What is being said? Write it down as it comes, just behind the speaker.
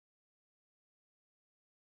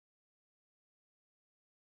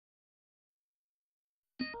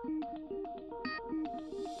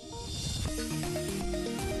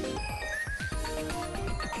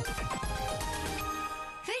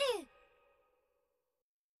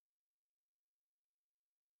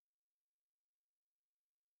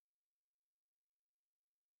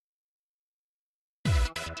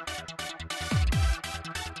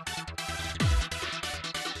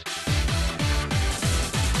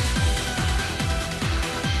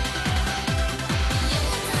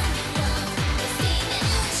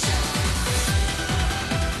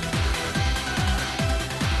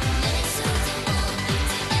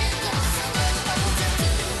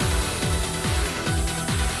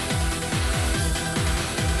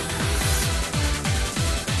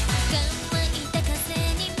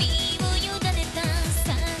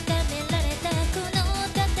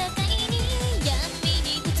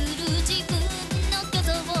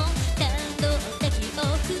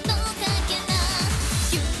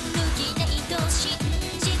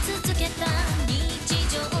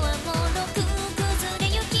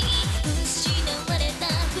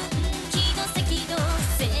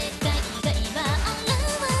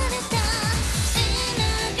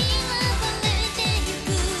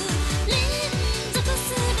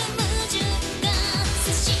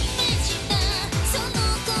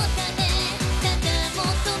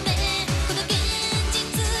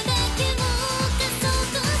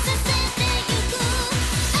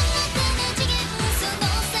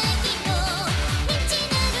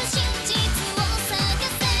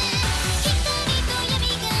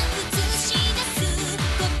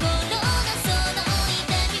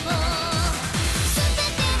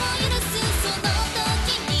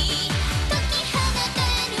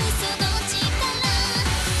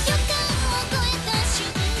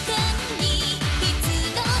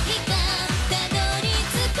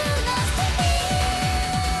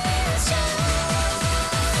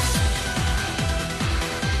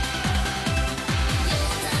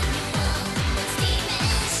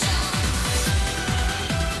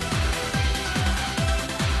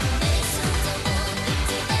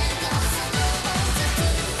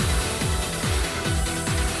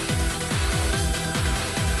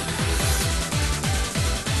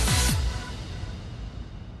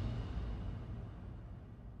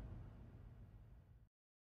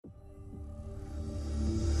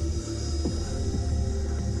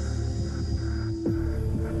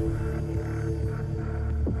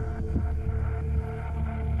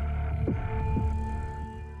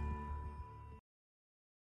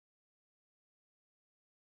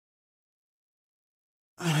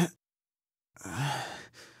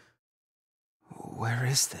Where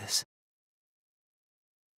is this?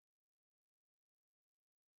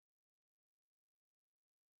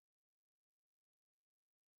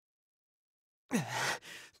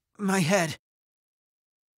 My head.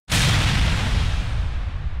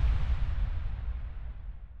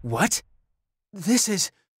 What? This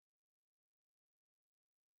is...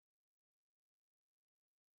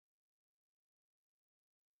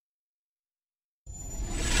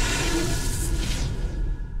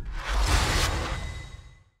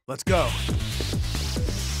 Let's go.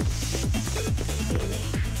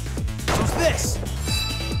 What's this?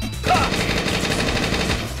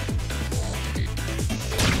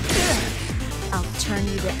 I'll turn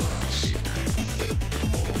you to ash.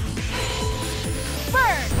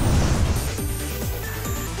 Burn!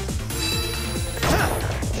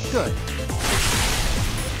 Good.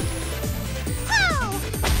 Ow!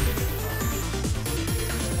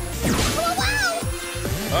 Wow!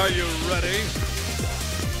 Are you ready?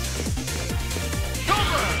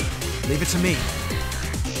 Leave it to me.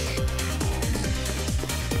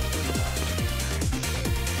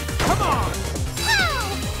 Come on!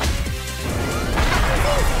 Wow! That was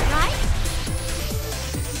easy, right?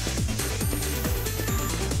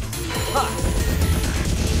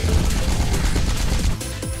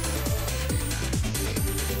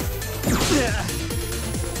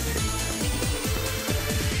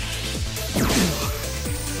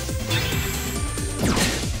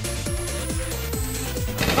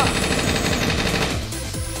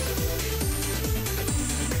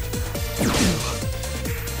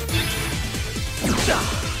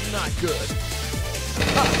 Not good.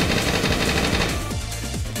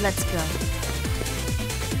 Let's go.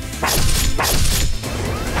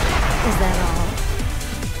 Is that all?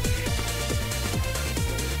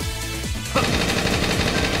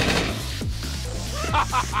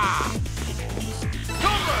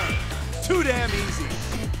 Cover! Too damn easy.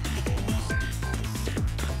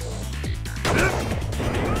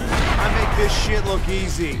 I make this shit look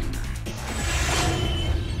easy.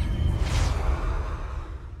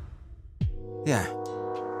 Yeah.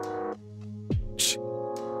 Shh.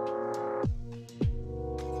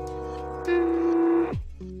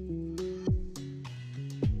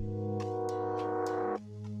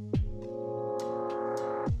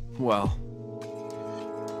 Well...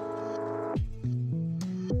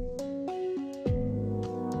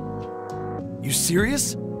 You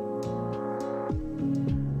serious?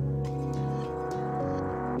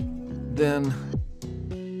 Then...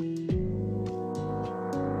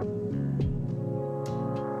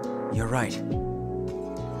 You're right.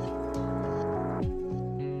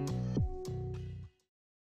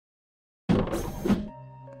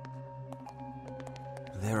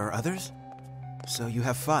 There are others? So you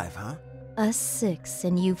have 5, huh? Us 6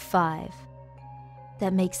 and you 5.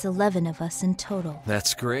 That makes 11 of us in total.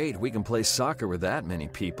 That's great. We can play soccer with that many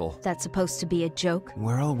people. That's supposed to be a joke?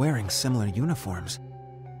 We're all wearing similar uniforms.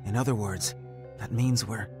 In other words, that means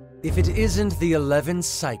we're... If it isn't the 11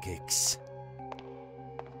 psychics.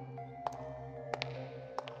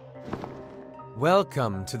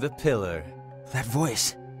 Welcome to the Pillar. That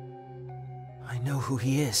voice. I know who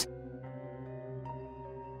he is.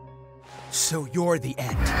 So you're the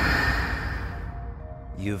end.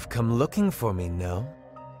 You've come looking for me, no?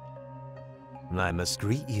 I must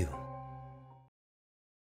greet you.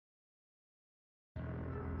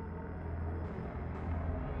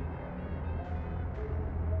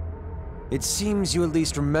 It seems you at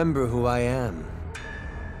least remember who I am.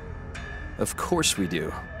 Of course we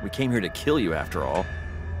do. We came here to kill you, after all.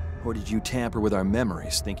 Or did you tamper with our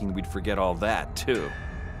memories, thinking we'd forget all that, too?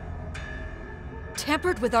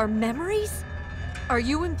 Tampered with our memories? Are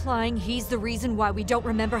you implying he's the reason why we don't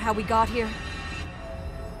remember how we got here?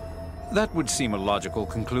 That would seem a logical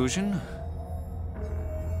conclusion.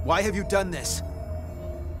 Why have you done this?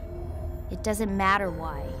 It doesn't matter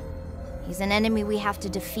why. He's an enemy we have to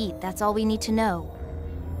defeat, that's all we need to know.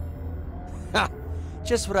 Ha!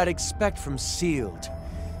 Just what I'd expect from Sealed.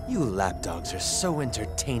 You lapdogs are so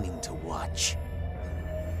entertaining to watch.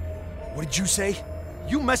 What did you say?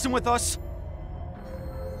 You messing with us?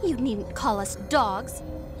 You needn't call us dogs.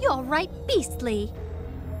 You're right beastly.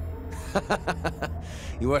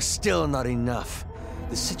 You are still not enough.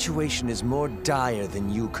 The situation is more dire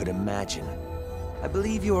than you could imagine. I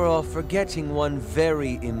believe you are all forgetting one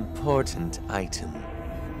very important item.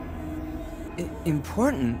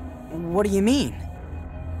 Important? What do you mean?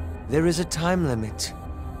 There is a time limit.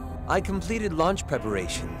 I completed launch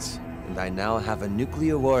preparations, and I now have a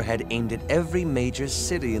nuclear warhead aimed at every major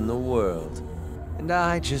city in the world. And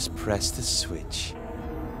I just pressed the switch.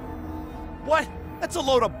 What? That's a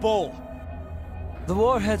load of bull. The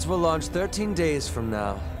warheads will launch 13 days from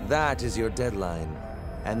now. That is your deadline.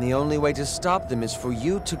 And the only way to stop them is for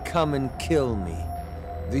you to come and kill me.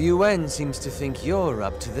 The UN seems to think you're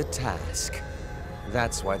up to the task.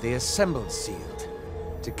 That's why they assembled Sealed.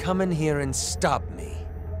 To come in here and stop me.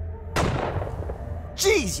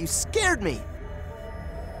 Jeez, you scared me!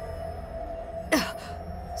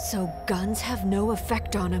 So guns have no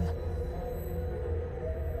effect on him.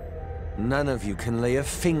 None of you can lay a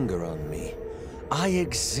finger on me. I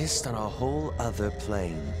exist on a whole other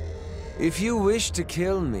plane. If you wish to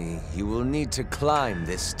kill me, you will need to climb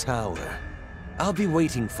this tower. I'll be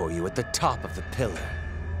waiting for you at the top of the pillar.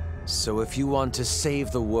 So if you want to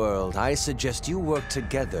save the world, I suggest you work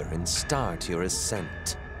together and start your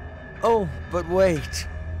ascent. Oh, but wait.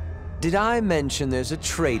 Did I mention there's a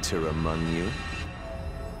traitor among you?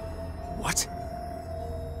 What?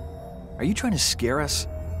 Are you trying to scare us?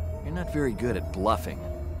 You're not very good at bluffing.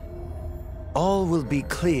 All will be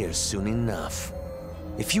clear soon enough.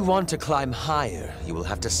 If you want to climb higher, you will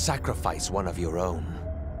have to sacrifice one of your own.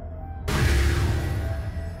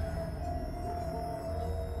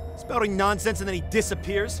 Spouting nonsense and then he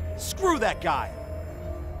disappears? Screw that guy!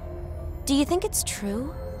 Do you think it's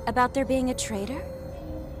true about there being a traitor?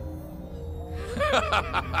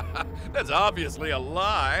 That's obviously a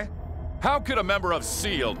lie. How could a member of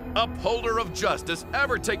SEALed, upholder of justice,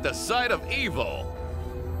 ever take the side of evil?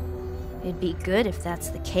 It'd be good if that's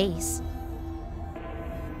the case.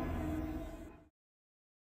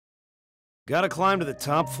 Gotta climb to the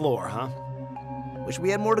top floor, huh? Wish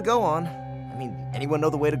we had more to go on. I mean, anyone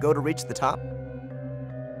know the way to go to reach the top?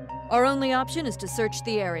 Our only option is to search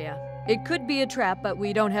the area. It could be a trap, but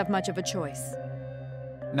we don't have much of a choice.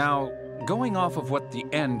 Now, going off of what the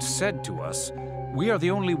End said to us, we are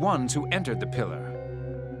the only ones who entered the pillar.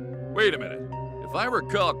 Wait a minute. If I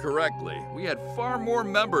recall correctly, we had far more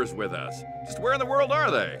members with us. Just where in the world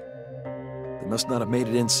are they? They must not have made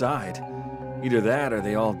it inside. Either that or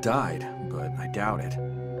they all died, but I doubt it.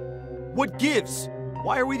 What gives?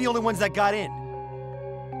 Why are we the only ones that got in?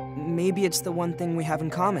 Maybe it's the one thing we have in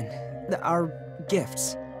common. Our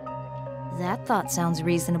gifts. That thought sounds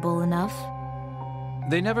reasonable enough.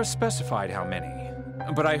 They never specified how many,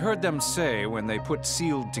 but I heard them say when they put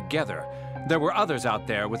Sealed together, there were others out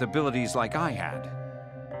there with abilities like I had.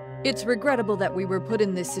 It's regrettable that we were put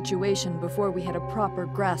in this situation before we had a proper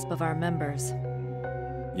grasp of our members.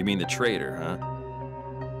 You mean the traitor, huh?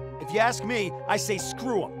 If you ask me, I say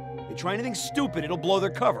screw them. They try anything stupid, it'll blow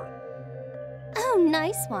their cover. Oh,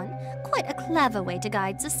 nice one. Quite a clever way to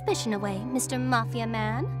guide suspicion away, Mr. Mafia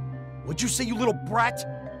Man. What'd you say, you little brat?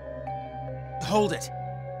 Hold it.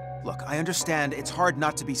 Look, I understand it's hard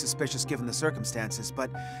not to be suspicious given the circumstances,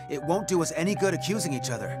 but it won't do us any good accusing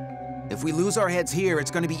each other. If we lose our heads here,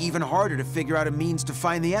 it's going to be even harder to figure out a means to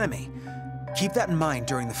find the enemy. Keep that in mind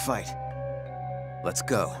during the fight. Let's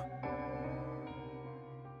go.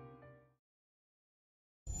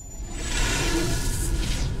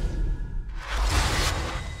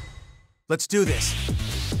 Let's do this.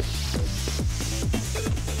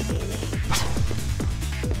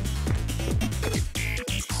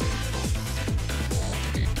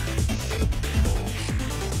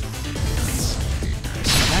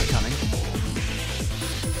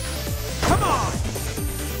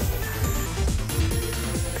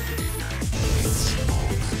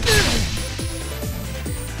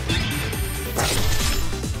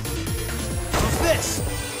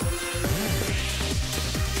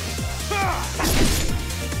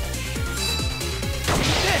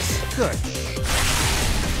 Good.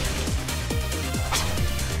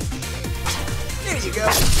 There you go.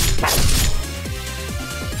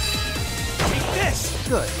 Take this.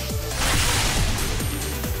 Good.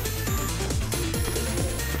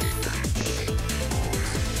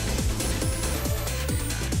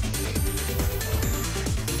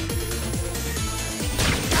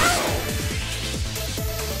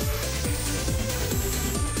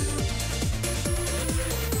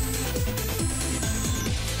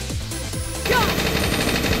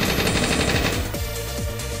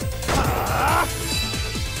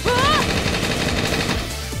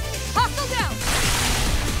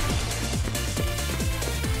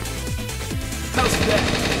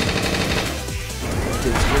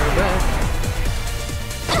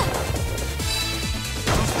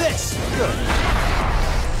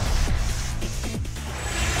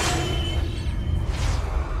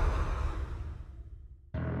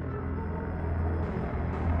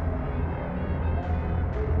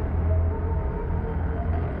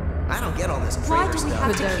 Why do we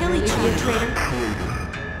have to kill each other, traitor?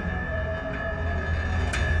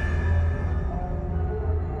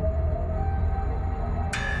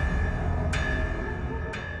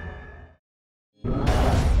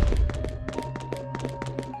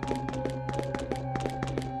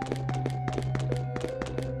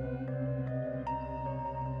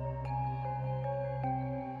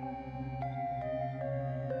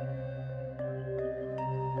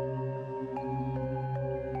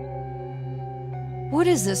 What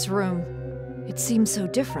is this room? It seems so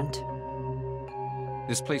different.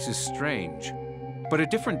 This place is strange, but a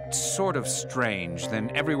different sort of strange than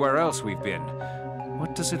everywhere else we've been.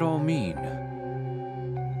 What does it all mean?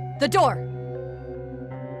 The door!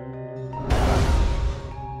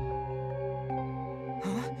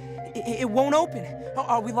 Huh? It won't open.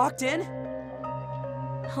 Are we locked in?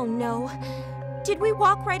 Oh no. Did we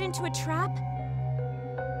walk right into a trap?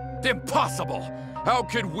 Impossible! How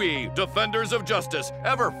could we, defenders of justice,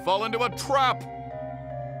 ever fall into a trap?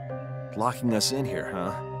 Locking us in here,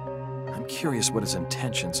 huh? I'm curious what his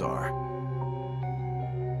intentions are.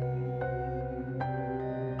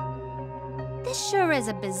 This sure is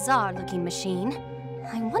a bizarre-looking machine.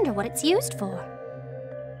 I wonder what it's used for.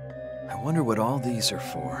 I wonder what all these are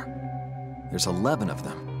for. There's 11 of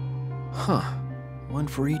them. Huh. One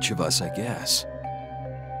for each of us, I guess.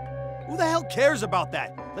 Who the hell cares about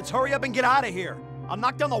that? Let's hurry up and get out of here. I'll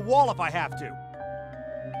knock down the wall if I have to.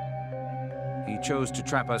 He chose to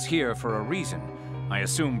trap us here for a reason. I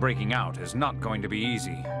assume breaking out is not going to be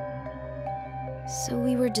easy. So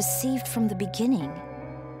we were deceived from the beginning.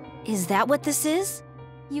 Is that what this is?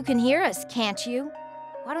 You can hear us, can't you?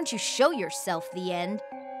 Why don't you show yourself, the end?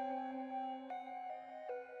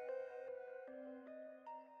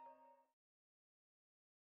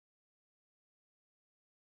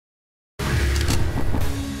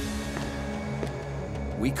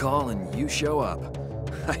 We call and you show up.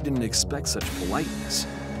 I didn't expect such politeness.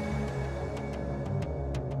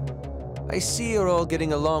 I see you're all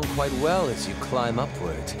getting along quite well as you climb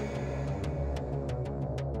upward.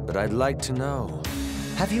 But I'd like to know,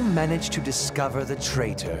 have you managed to discover the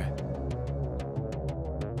traitor?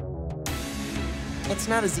 It's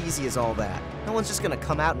not as easy as all that. No one's just gonna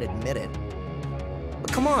come out and admit it.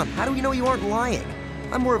 But come on, how do we know you aren't lying?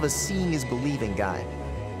 I'm more of a seeing is believing guy.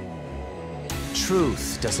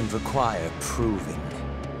 Truth doesn't require proving.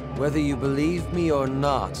 Whether you believe me or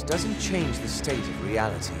not doesn't change the state of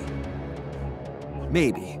reality.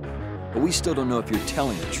 Maybe. But we still don't know if you're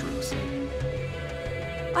telling the truth.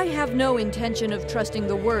 I have no intention of trusting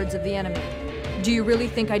the words of the enemy. Do you really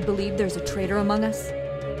think I'd believe there's a traitor among us?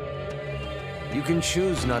 You can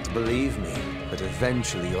choose not to believe me, but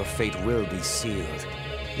eventually your fate will be sealed.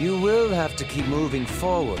 You will have to keep moving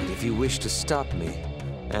forward if you wish to stop me.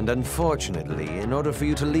 And unfortunately, in order for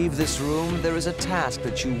you to leave this room, there is a task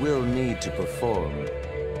that you will need to perform.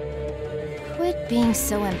 Quit being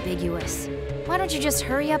so ambiguous. Why don't you just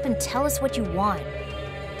hurry up and tell us what you want?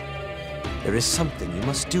 There is something you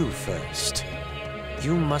must do first.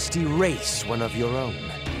 You must erase one of your own,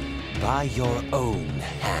 by your own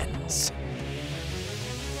hands.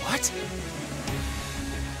 What?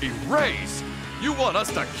 Erase? You want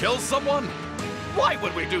us to kill someone? Why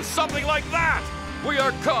would we do something like that? We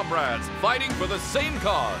are comrades, fighting for the same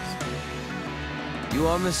cause. You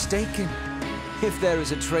are mistaken. If there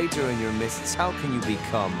is a traitor in your midst, how can you be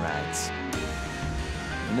comrades?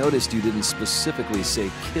 I noticed you didn't specifically say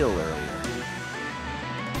kill earlier.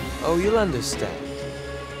 Oh, you'll understand.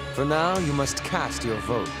 For now, you must cast your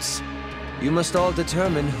votes. You must all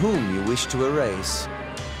determine whom you wish to erase.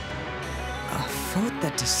 A vote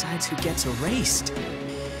that decides who gets erased.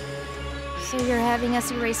 So you're having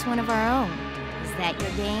us erase one of our own. Is that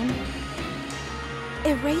your game?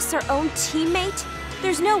 Erase our own teammate?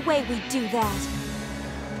 There's no way we'd do that.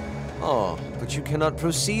 Oh, but you cannot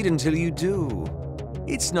proceed until you do.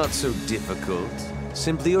 It's not so difficult.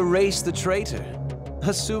 Simply erase the traitor.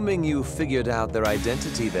 Assuming you figured out their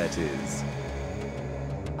identity, that is.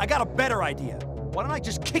 I got a better idea. Why don't I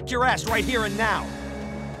just kick your ass right here and now?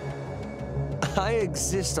 I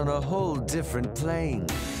exist on a whole different plane.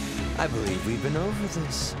 I believe we've been over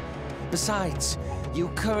this. Besides, you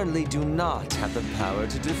currently do not have the power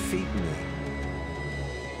to defeat me.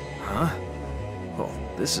 Huh? Well,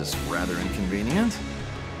 this is rather inconvenient.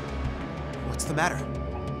 What's the matter?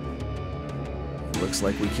 It looks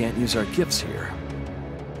like we can't use our gifts here.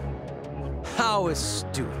 How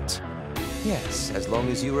astute. Yes, as long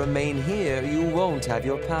as you remain here, you won't have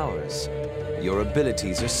your powers. Your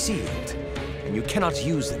abilities are sealed, and you cannot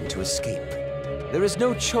use them to escape. There is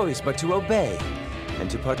no choice but to obey, and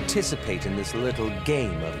to participate in this little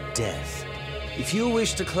game of death. If you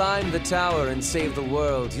wish to climb the tower and save the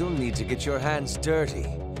world, you'll need to get your hands dirty,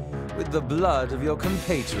 with the blood of your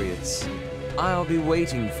compatriots. I'll be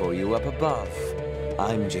waiting for you up above.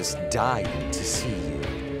 I'm just dying to see you.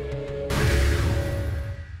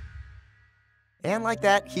 And like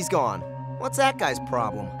that, he's gone. What's that guy's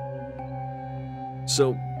problem?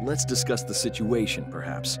 So, let's discuss the situation,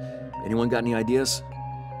 perhaps. Anyone got any ideas?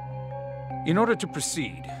 In order to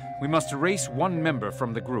proceed, we must erase one member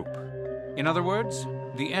from the group. In other words,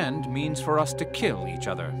 the end means for us to kill each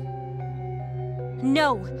other.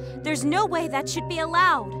 No, there's no way that should be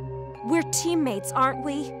allowed. We're teammates, aren't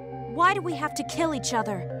we? Why do we have to kill each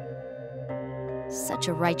other? Such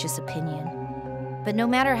a righteous opinion. But no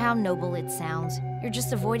matter how noble it sounds, you're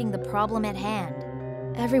just avoiding the problem at hand.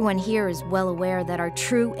 Everyone here is well aware that our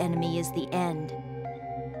true enemy is the end.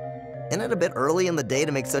 Isn't it a bit early in the day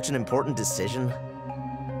to make such an important decision?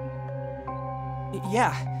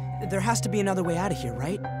 Yeah, there has to be another way out of here,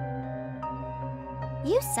 right?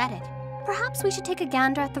 You said it. Perhaps we should take a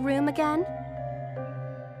gander at the room again?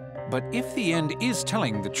 But if the end is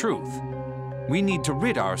telling the truth, we need to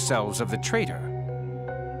rid ourselves of the traitor.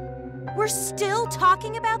 We're still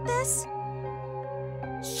talking about this?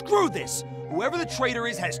 Screw this! Whoever the traitor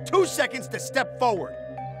is has 2 seconds to step forward.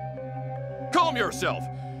 Calm yourself.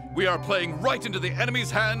 We are playing right into the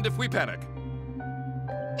enemy's hand if we panic.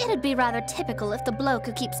 It'd be rather typical if the bloke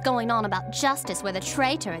who keeps going on about justice were the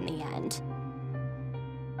traitor in the end.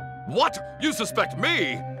 What? You suspect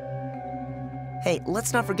me? Hey,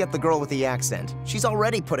 let's not forget the girl with the accent. She's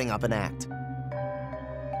already putting up an act.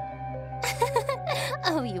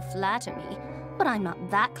 Oh, you flatter me. But I'm not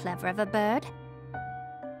that clever of a bird.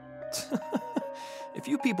 If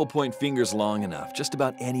you people point fingers long enough, just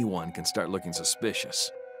about anyone can start looking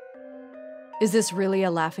suspicious. Is this really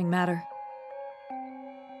a laughing matter?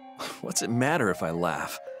 What's it matter if I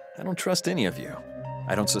laugh? I don't trust any of you.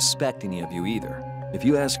 I don't suspect any of you either. If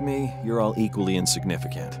you ask me, you're all equally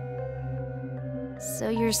insignificant. So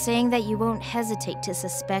you're saying that you won't hesitate to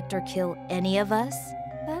suspect or kill any of us?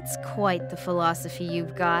 That's quite the philosophy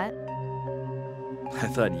you've got. I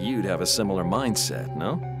thought you'd have a similar mindset,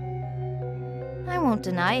 no? I won't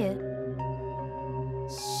deny it.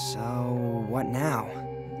 So, what now?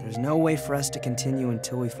 There's no way for us to continue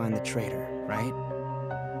until we find the traitor, right?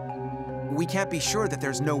 We can't be sure that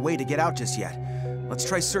there's no way to get out just yet. Let's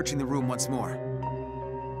try searching the room once more.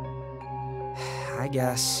 I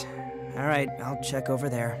guess. All right, I'll check over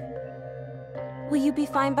there. Will you be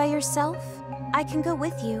fine by yourself? I can go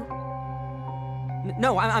with you.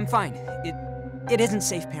 No, I'm fine. It isn't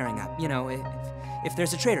safe pairing up, you know, if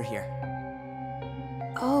there's a traitor here.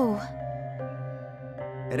 Oh.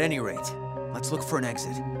 At any rate, let's look for an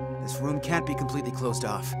exit. This room can't be completely closed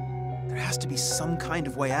off. There has to be some kind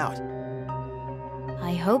of way out.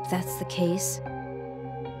 I hope that's the case.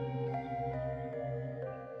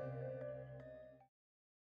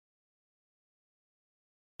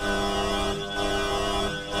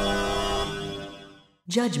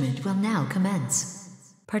 Judgment will now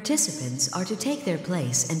commence. Participants are to take their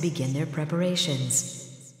place and begin their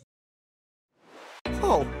preparations.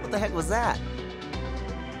 Oh, what the heck was that?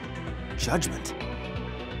 Judgment?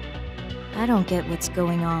 I don't get what's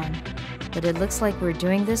going on, but it looks like we're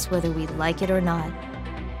doing this whether we like it or not.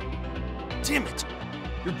 Damn it!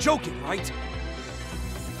 You're joking, right?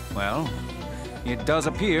 Well, it does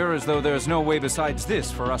appear as though there's no way besides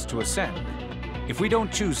this for us to ascend. If we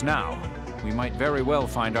don't choose now, we might very well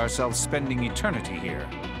find ourselves spending eternity here.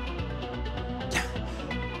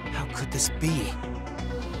 How could this be?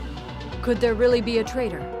 Could there really be a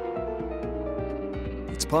traitor?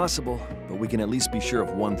 It's possible, but we can at least be sure of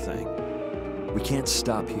one thing. We can't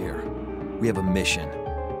stop here. We have a mission.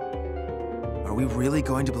 Are we really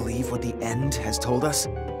going to believe what the end has told us?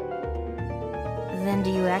 Then do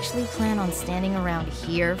you actually plan on standing around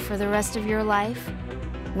here for the rest of your life?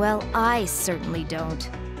 Well, I certainly don't.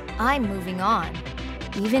 I'm moving on.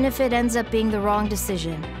 Even if it ends up being the wrong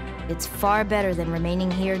decision, it's far better than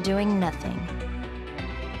remaining here doing nothing.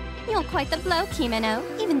 You're quite the bloke, Himeno,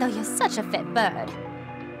 even though you're such a fit bird.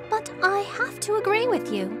 But I have to agree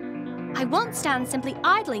with you. I won't stand simply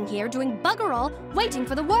idling here doing bugger all, waiting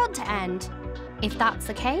for the world to end. If that's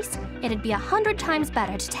the case, it'd be 100 times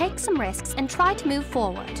better to take some risks and try to move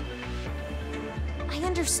forward. I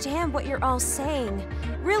understand what you're all saying.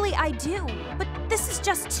 Really, I do. But this is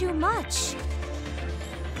just too much.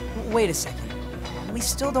 Wait a second. We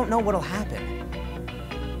still don't know what'll happen.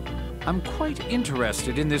 I'm quite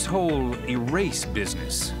interested in this whole erase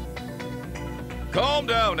business. Calm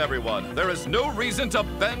down, everyone. There is no reason to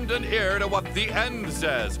bend an ear to what the end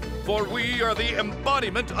says, for we are the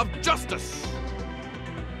embodiment of justice.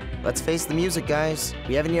 Let's face the music, guys.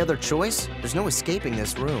 We have any other choice? There's no escaping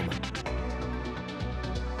this room.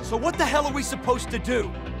 So what the hell are we supposed to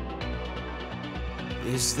do?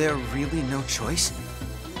 Is there really no choice?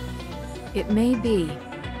 It may be.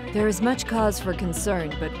 There is much cause for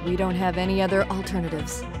concern, but we don't have any other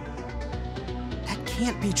alternatives. That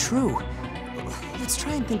can't be true. Let's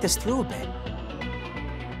try and think this through a bit.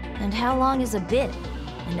 And how long is a bit?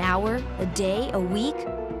 An hour? A day? A week?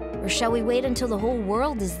 Or shall we wait until the whole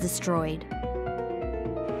world is destroyed?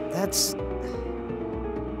 That's...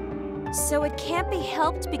 So it can't be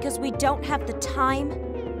helped because we don't have the time?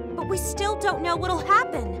 But we still don't know what'll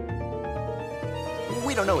happen.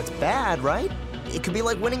 We don't know it's bad, right? It could be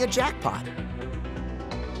like winning a jackpot.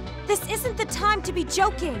 This isn't the time to be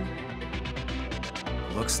joking.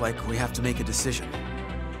 Looks like we have to make a decision.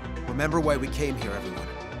 Remember why we came here, everyone.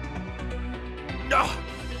 Ah!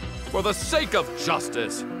 For the sake of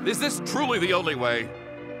justice, is this truly the only way?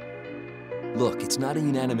 Look, it's not a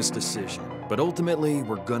unanimous decision, but ultimately,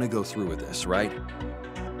 we're gonna go through with this, right?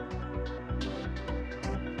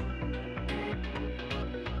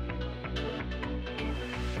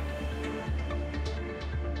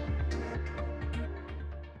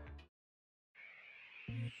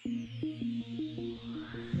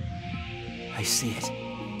 I see it.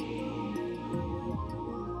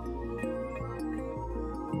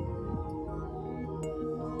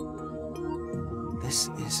 This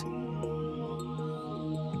is...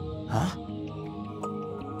 Huh?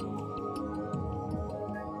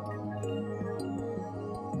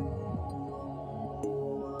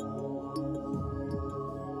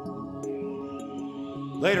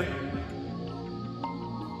 Later.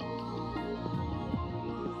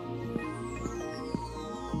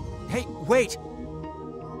 Hey, wait!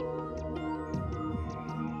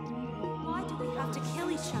 Why do we have to kill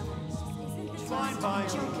each other? Fine, fine.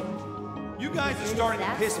 You guys are starting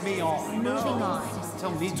to piss me off. Moving on.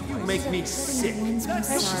 Tell me, you make me sick. That's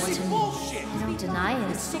complete bullshit. Don't deny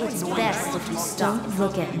it. It's best if you stop. Don't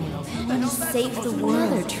look at me. You save the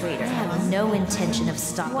world. Another traitor. I have no intention of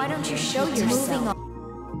stopping. Why don't you show yourself? Moving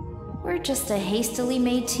on. We're just a hastily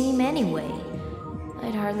made team anyway.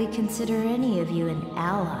 I'd hardly consider any of you an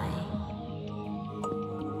ally.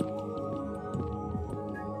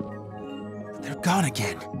 They're gone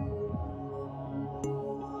again.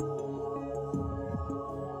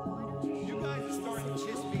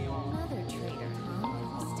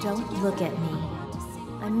 Don't look at me.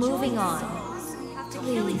 I'm moving on.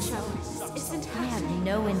 kill each other. This isn't I have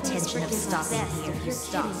no intention of stopping here. You're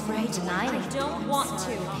Stop kidding, right? denying I it. don't want to.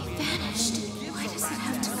 They vanished. Why does it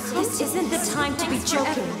have to come? This isn't the time to be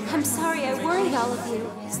joking. I'm sorry I worried all of you.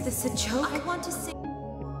 Is this a joke? I want to say...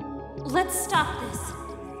 Let's stop this.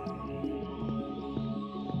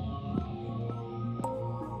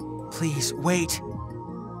 Please, wait.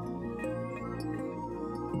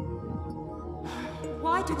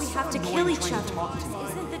 Why do we have to kill each other?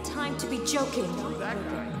 This isn't the time to be joking.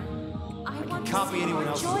 I want to Copy see anyone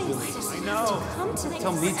more else's joy. beliefs. I know. Come to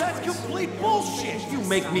Tell me that's complete bullshit. You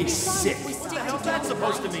make me sick. What the hell's that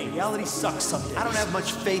supposed to mean? Reality sucks some days. I don't have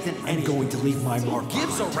much faith in anything. I'm going to leave my mark.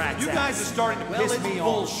 Gives a rat's ass. You guys are starting to piss me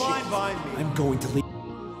off. Fine by me. I'm going to leave.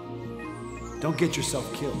 Don't get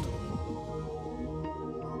yourself killed.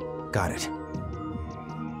 Got it.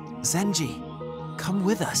 Zenji, come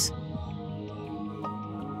with us.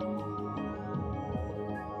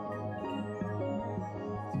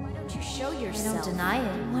 Why don't you show yourself? Don't deny it.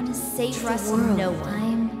 I want to save Trust the world. no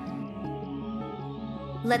one.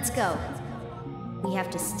 Let's go. We have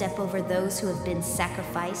to step over those who have been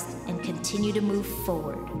sacrificed and continue to move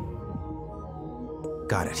forward.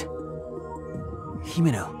 Got it.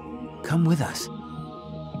 Himeno, come with us.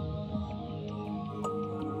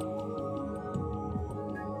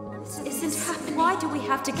 This isn't happening. Why do we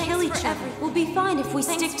have to kill each other? We'll be fine if we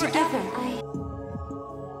stick together.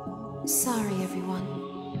 Sorry, everyone.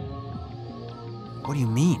 What do you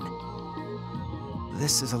mean?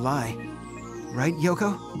 This is a lie. Right,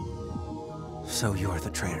 Yoko? So you're the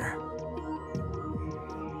traitor.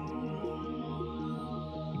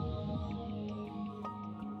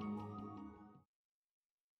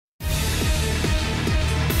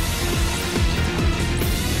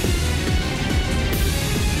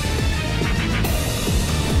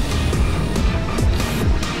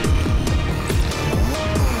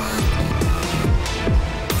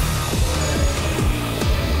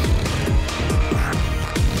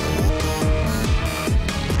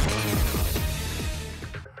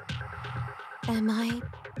 Am I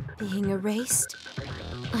being erased?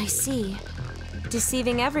 I see.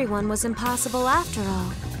 Deceiving everyone was impossible after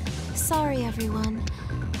all. Sorry, everyone.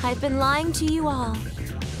 I've been lying to you all.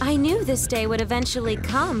 I knew this day would eventually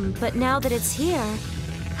come, but now that it's here,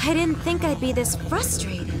 I didn't think I'd be this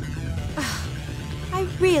frustrated. Ugh, I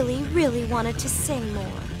really, really wanted to sing more.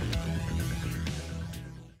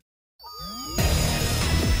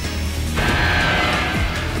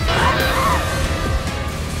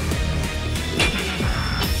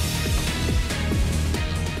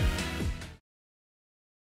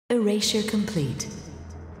 Erasure complete.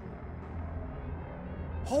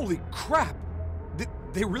 Holy crap!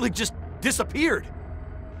 They really just disappeared!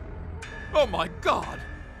 Oh my god!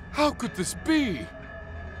 How could this be?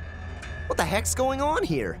 What the heck's going on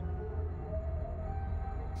here?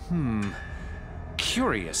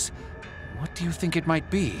 Curious. What do you think it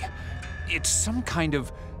might be? It's some kind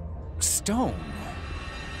of stone.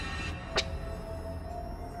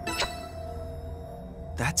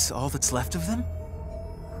 That's all that's left of them?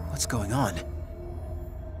 What's going on?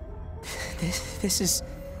 This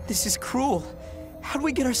is cruel. How do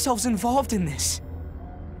we get ourselves involved in this?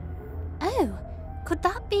 Oh, could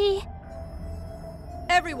that be...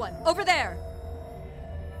 Everyone, over there!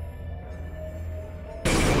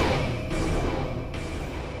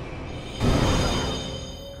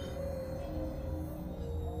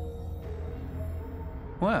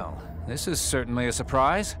 Well, this is certainly a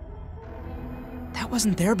surprise. That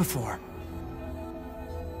wasn't there before.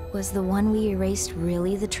 Was the one we erased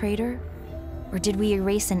really the traitor? Or did we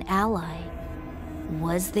erase an ally?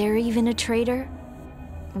 Was there even a traitor?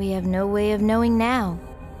 We have no way of knowing now.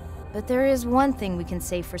 But there is one thing we can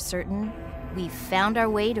say for certain. We've found our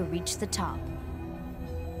way to reach the top.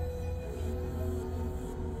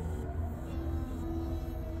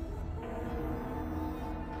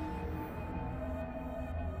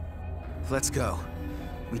 Let's go.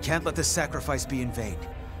 We can't let this sacrifice be in vain.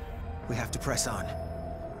 We have to press on.